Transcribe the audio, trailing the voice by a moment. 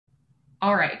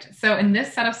All right, so in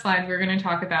this set of slides, we're going to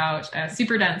talk about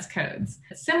superdense codes.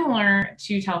 Similar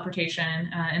to teleportation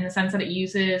in the sense that it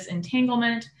uses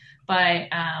entanglement, but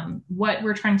what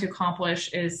we're trying to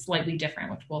accomplish is slightly different,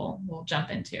 which we'll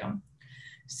jump into.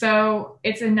 So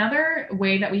it's another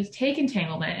way that we take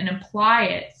entanglement and apply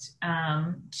it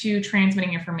to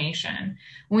transmitting information.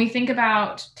 When we think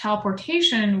about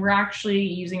teleportation, we're actually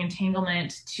using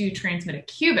entanglement to transmit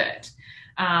a qubit.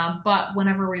 But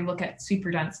whenever we look at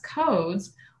superdense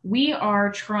codes, we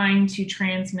are trying to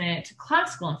transmit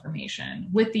classical information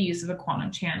with the use of a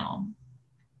quantum channel.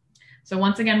 So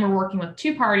once again, we're working with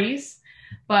two parties,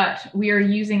 but we are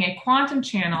using a quantum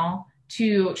channel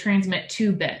to transmit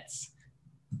 2 bits.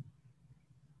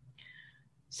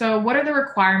 So what are the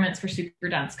requirements for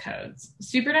superdense codes?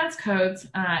 Superdense codes,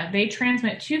 they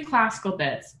transmit 2 classical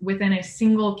bits within a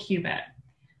single qubit.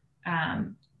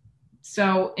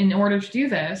 So in order to do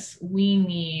this, we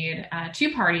need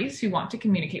 2 parties who want to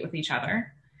communicate with each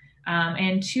other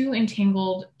and 2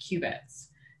 entangled qubits.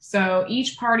 So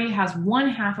each party has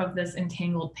 1/2 of this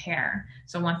entangled pair.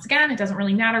 So once again, it doesn't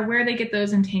really matter where they get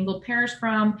those entangled pairs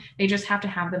from. They just have to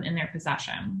have them in their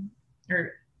possession,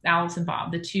 or Alice and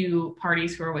Bob, the 2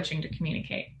 parties who are wishing to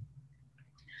communicate.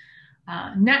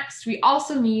 Next, we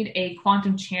also need a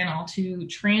quantum channel to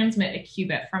transmit a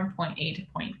qubit from point A to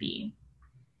point B.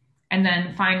 And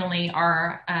then finally,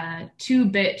 our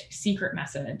 2-bit secret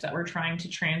message that we're trying to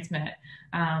transmit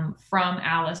from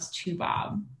Alice to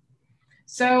Bob.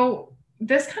 So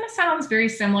this kind of sounds very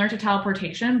similar to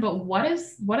teleportation, but what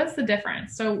is the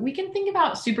difference? So we can think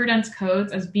about superdense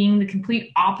codes as being the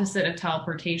complete opposite of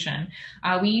teleportation.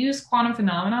 We use quantum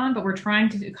phenomenon, but we're trying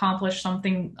to accomplish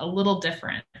something a little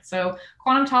different. So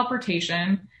quantum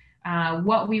teleportation,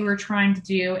 what we were trying to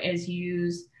do is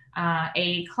use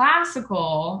a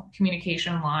classical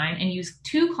communication line and use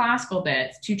 2 classical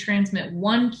bits to transmit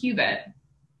 1 qubit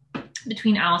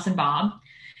between Alice and Bob.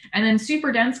 And then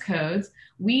superdense codes,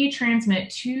 we transmit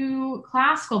 2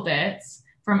 classical bits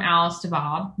from Alice to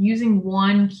Bob using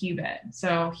 1 qubit.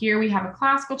 So here we have a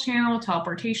classical channel with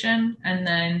teleportation, and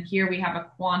then here we have a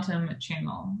quantum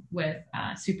channel with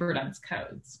superdense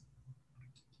codes.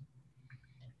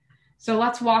 So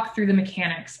let's walk through the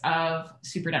mechanics of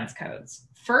superdense codes.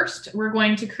 First, we're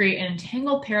going to create an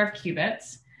entangled pair of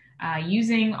qubits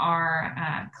using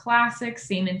our classic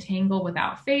same entangle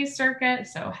without phase circuit.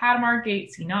 So Hadamard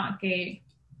gate, C0 gate.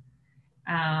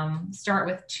 Start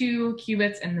with 2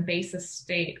 qubits in the basis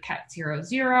state ket 0,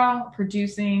 0,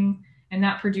 and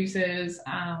that produces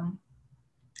an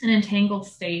entangled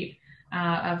state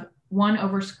of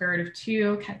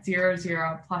 1/2 ket 0,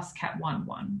 0 plus ket 1,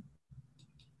 1.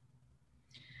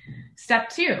 Step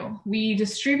 2, we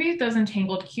distribute those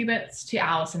entangled qubits to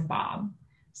Alice and Bob.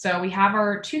 So we have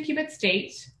our 2 qubit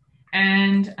state,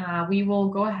 and we will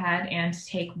go ahead and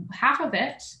take 1/2 of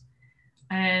it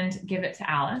and give it to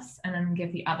Alice, and then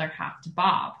give the other 1/2 to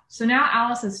Bob. So now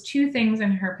Alice has 2 things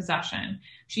in her possession.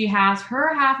 She has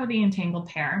her 1/2 of the entangled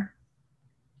pair,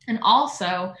 and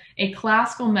also a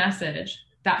classical message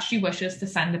that she wishes to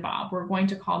send to Bob. We're going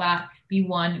to call that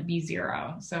B1,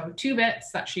 B0. So 2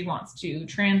 bits that she wants to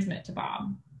transmit to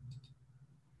Bob.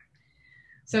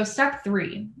 So step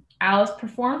 3, Alice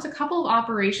performs a couple of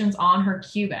operations on her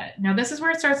qubit. Now this is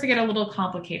where it starts to get a little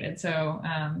complicated. So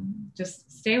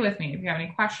just stay with me. If you have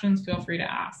any questions, feel free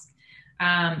to ask.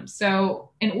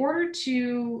 So in order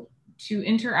to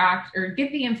interact or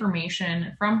get the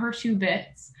information from her 2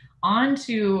 bits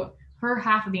onto her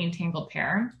 1/2 of the entangled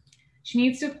pair, she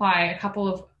needs to apply a couple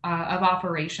of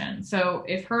operations. So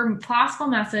if her classical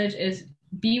message is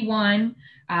B1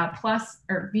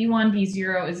 B1,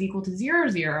 B0 is equal to 0,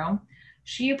 0,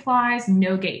 she applies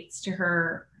no gates to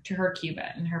her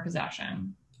qubit in her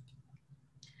possession.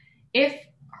 If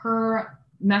her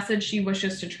message she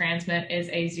wishes to transmit is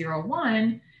a 0,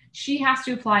 1, she has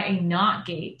to apply a NOT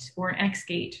gate or an X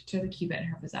gate to the qubit in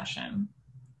her possession.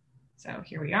 So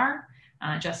here we are.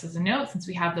 Just as a note, since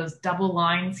we have those double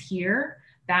lines here,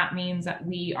 that means that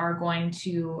we are going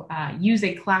to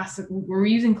we're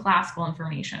using classical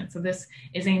information. So this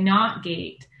is a NOT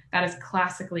gate that is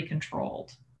classically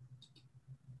controlled.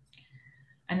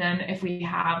 And then if we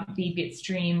have the bit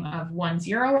stream of 1,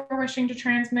 0 we're wishing to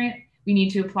transmit, we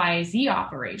need to apply a Z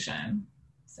operation.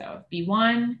 So if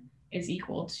B1 is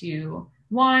equal to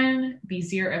 1,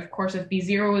 B0, of course, if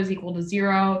B0 is equal to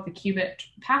 0, the qubit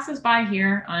passes by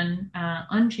here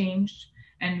unchanged,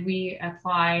 and we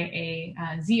apply a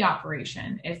Z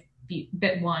operation if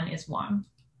bit 1 is 1.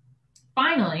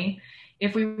 Finally,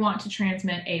 if we want to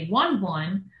transmit a 1,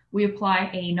 1, we apply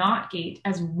a NOT gate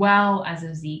as well as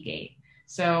a Z gate.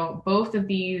 So both of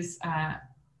these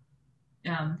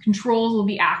controls will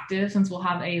be active since we'll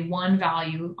have a 1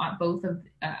 value on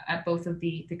at both of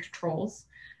the controls.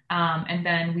 And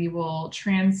then we will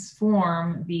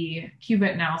transform the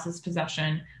qubit analysis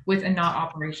possession with a NOT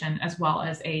operation as well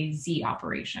as a Z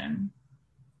operation.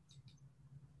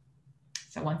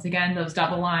 So once again, those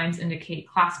double lines indicate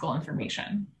classical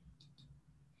information.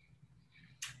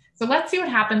 So let's see what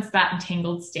happens to that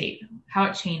entangled state, how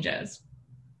it changes.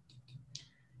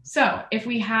 So if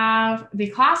we have the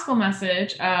classical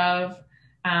message of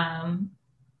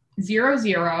 0,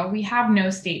 0, we have no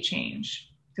state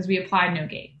change because we applied no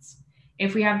gates.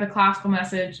 If we have the classical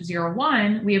message 0,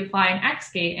 1, we apply an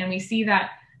X gate, and we see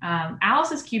that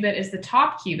Alice's qubit is the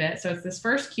top qubit. So it's this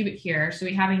first qubit here. So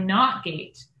we have a NOT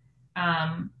gate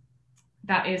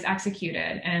that is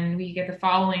executed, and we get the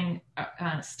following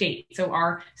state. So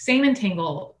our same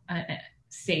entangle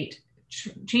state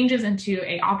changes into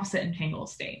a opposite entangle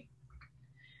state.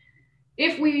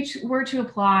 If we were to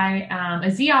apply a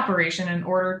Z operation in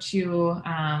order to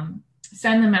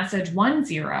send the message 1,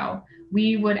 0,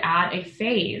 we would add a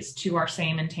phase to our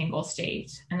same entangle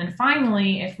state. And then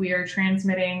finally, if we are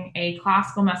transmitting a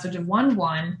classical message of 1,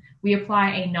 1, we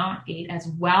apply a NOT gate as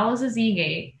well as a Z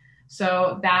gate.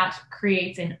 So that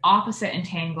creates an opposite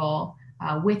entangle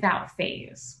without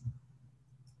phase,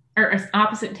 or an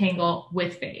opposite entangle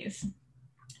with phase.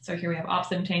 So here we have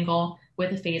opposite entangle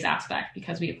with a phase aspect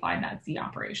because we applied that Z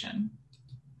operation.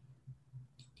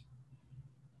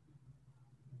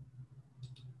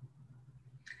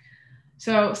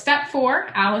 So step 4,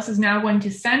 Alice is now going to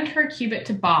send her qubit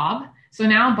to Bob. So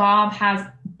now Bob has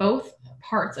both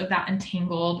parts of that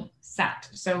entangled set.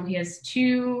 So he has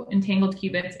 2 entangled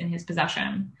qubits in his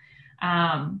possession.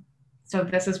 So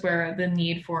this is where the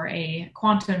need for a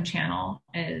quantum channel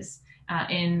is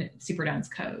in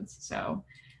superdense codes. So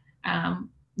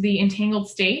the entangled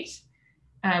state,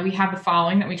 we have the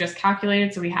following that we just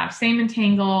calculated. So we have same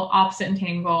entangle, opposite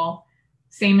entangle,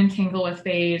 same entangle with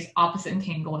phase, opposite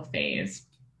entangle with phase.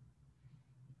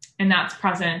 And that's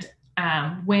present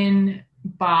when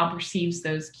Bob receives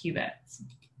those qubits.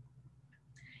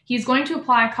 He's going to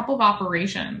apply a couple of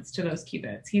operations to those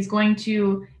qubits. He's going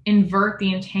to invert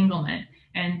the entanglement,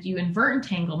 and you invert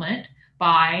entanglement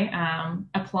by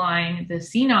applying the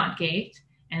C0 gate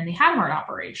and the Hadamard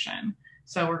operation.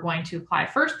 So we're going to apply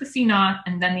first the C0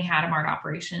 and then the Hadamard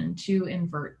operation to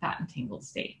invert that entangled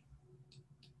state.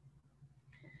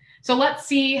 So let's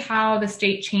see how the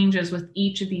state changes with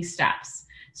each of these steps.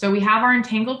 So we have our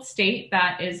entangled state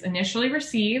that is initially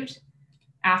received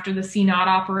after the C0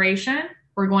 operation.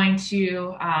 We're going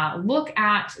to look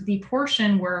at the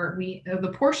portion where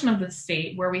the portion of the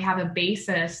state where we have a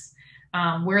basis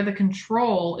where the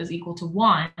control is equal to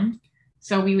 1.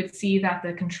 So we would see that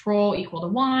the control equal to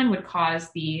 1 would cause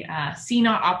the C0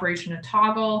 operation to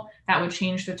toggle. That would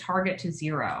change the target to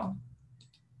 0.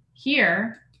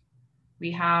 Here,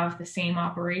 we have the same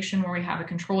operation where we have a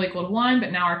control equal to 1,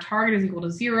 but now our target is equal to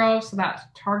 0, so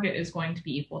that target is going to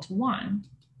be equal to 1.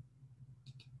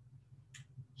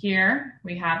 Here,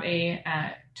 we have a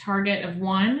target of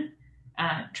 1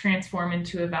 transform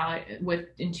into a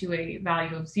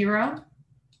value of 0.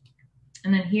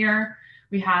 And then here,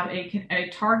 we have a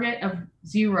target of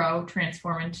 0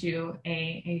 transform into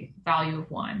a value of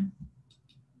 1.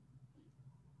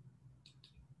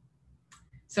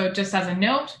 So just as a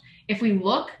note, if we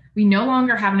look, we no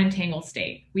longer have an entangled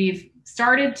state. We've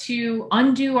started to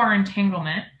undo our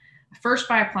entanglement, first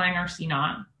by applying our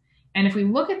C0. And if we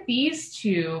look at these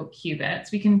 2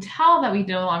 qubits, we can tell that we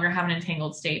no longer have an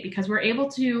entangled state because we're able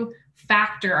to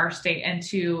factor our state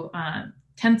into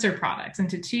tensor products,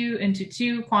 into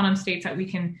two quantum states that we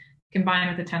can combine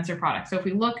with the tensor product. So if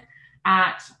we look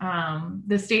at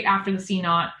the state after the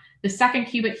C0, the second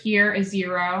qubit here is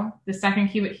 0, the second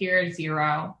qubit here is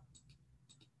 0,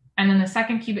 and then the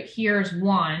second qubit here is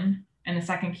 1, and the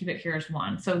second qubit here is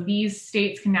 1. So these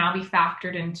states can now be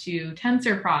factored into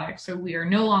tensor products. So we are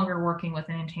no longer working with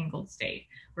an entangled state.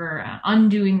 We're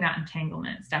undoing that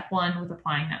entanglement, step 1, with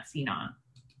applying that C0.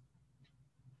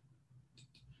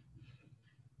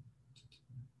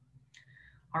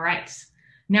 All right,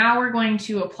 now we're going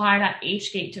to apply that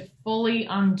H gate to fully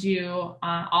undo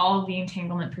all of the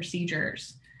entanglement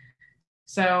procedures.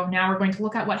 So now we're going to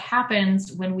look at what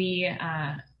happens when we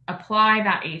apply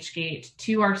that H gate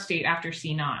to our state after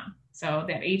C0. So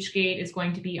that H gate is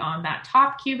going to be on that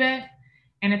top qubit,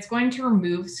 and it's going to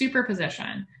remove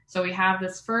superposition. So we have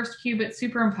this first qubit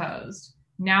superimposed.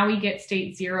 Now we get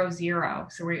state 0, 0.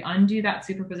 So we undo that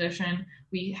superposition.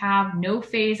 We have no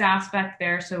phase aspect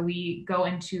there, so we go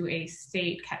into a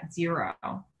state ket 0.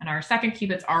 And our second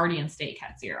qubit's already in state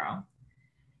ket 0.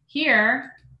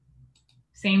 Here,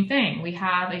 Same thing, we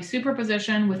have a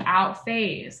superposition without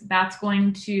phase. That's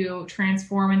going to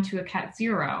transform into a ket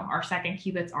 0. Our second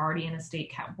qubit's already in a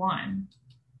state ket 1.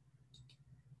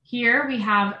 Here we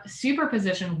have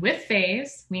superposition with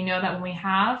phase. We know that when we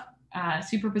have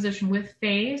superposition with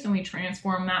phase and we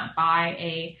transform that by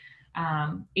a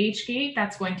H gate,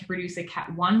 that's going to produce a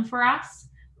ket 1 for us.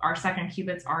 Our second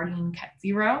qubit's already in ket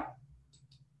 0.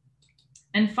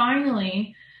 And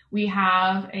finally, we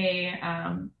have a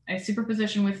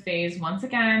superposition with phase once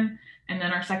again, and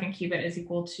then our second qubit is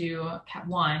equal to ket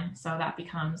 1, so that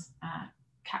becomes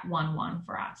ket 1, 1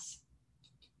 for us.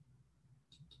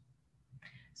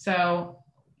 So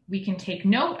we can take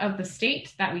note of the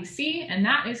state that we see, and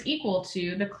that is equal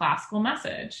to the classical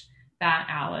message that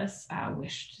Alice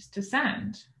wished to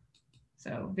send.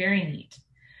 So very neat.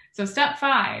 So step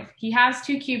 5, he has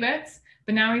 2 qubits,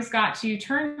 but now he's got to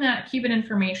turn that qubit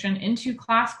information into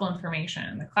classical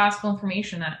information, the classical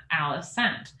information that Alice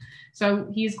sent. So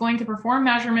he's going to perform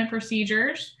measurement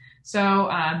procedures. So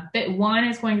bit 1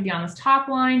 is going to be on this top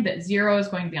line, bit 0 is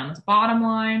going to be on this bottom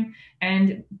line,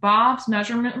 and Bob's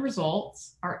measurement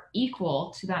results are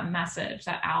equal to that message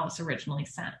that Alice originally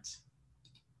sent.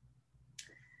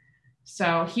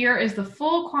 So here is the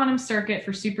full quantum circuit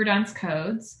for superdense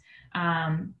codes.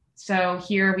 So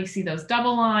here we see those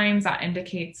double lines that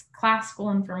indicates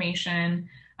classical information,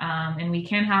 and we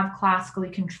can have classically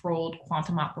controlled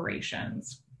quantum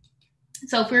operations.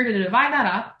 So if we were to divide that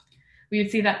up, we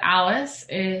would see that Alice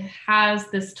has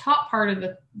this top part of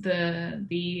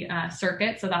the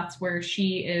circuit, so that's where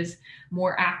she is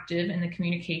more active in the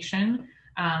communication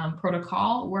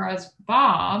protocol, whereas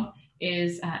Bob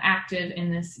is active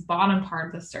in this bottom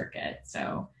part of the circuit.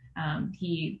 So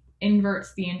he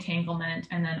inverts the entanglement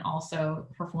and then also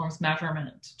performs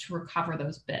measurement to recover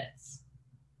those bits.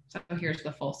 So here's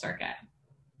the full circuit.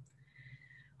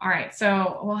 All right,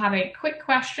 so we'll have a quick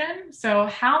question. So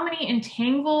how many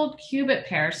entangled qubit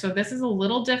pairs, so this is a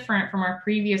little different from our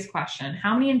previous question,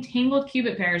 how many entangled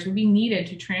qubit pairs would be needed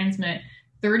to transmit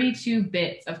 32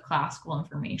 bits of classical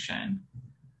information?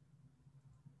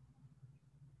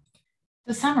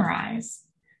 To summarize,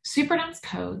 superdense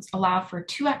codes allow for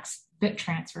 2x bit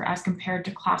transfer as compared to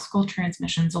classical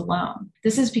transmissions alone.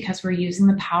 This is because we're using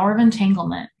the power of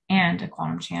entanglement and a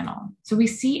quantum channel. So we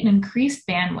see an increased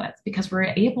bandwidth because we're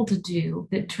able to do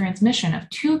the transmission of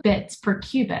 2 bits per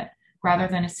qubit rather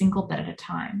than a single bit at a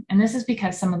time. And this is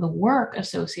because some of the work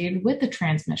associated with the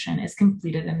transmission is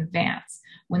completed in advance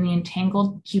when the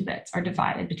entangled qubits are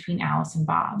divided between Alice and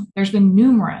Bob. There's been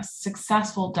numerous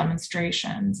successful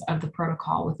demonstrations of the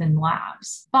protocol within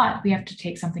labs, but we have to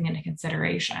take something into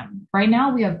consideration. Right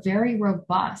now, we have very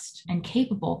robust and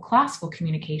capable classical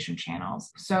communication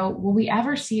channels. So will we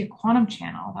ever see a quantum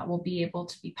channel that will be able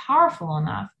to be powerful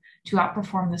enough to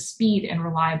outperform the speed and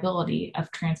reliability of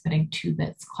transmitting 2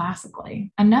 bits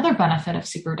classically? Another benefit of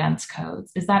superdense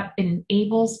codes is that it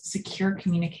enables secure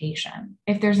communication.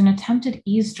 If there's an attempted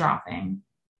eavesdropping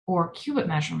or qubit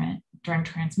measurement during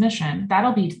transmission,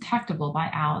 that'll be detectable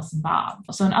by Alice and Bob.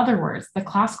 So in other words, the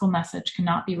classical message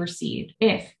cannot be received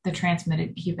if the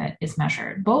transmitted qubit is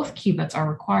measured. Both qubits are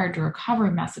required to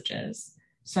recover messages,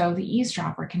 so the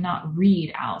eavesdropper cannot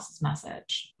read Alice's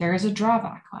message. There is a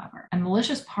drawback, however. A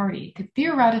malicious party could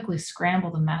theoretically scramble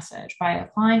the message by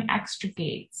applying extra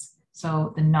gates,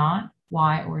 so the NOT,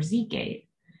 Y, or Z gate.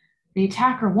 The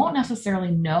attacker won't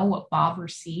necessarily know what Bob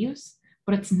receives,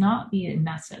 but it's not the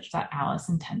message that Alice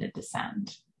intended to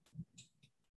send.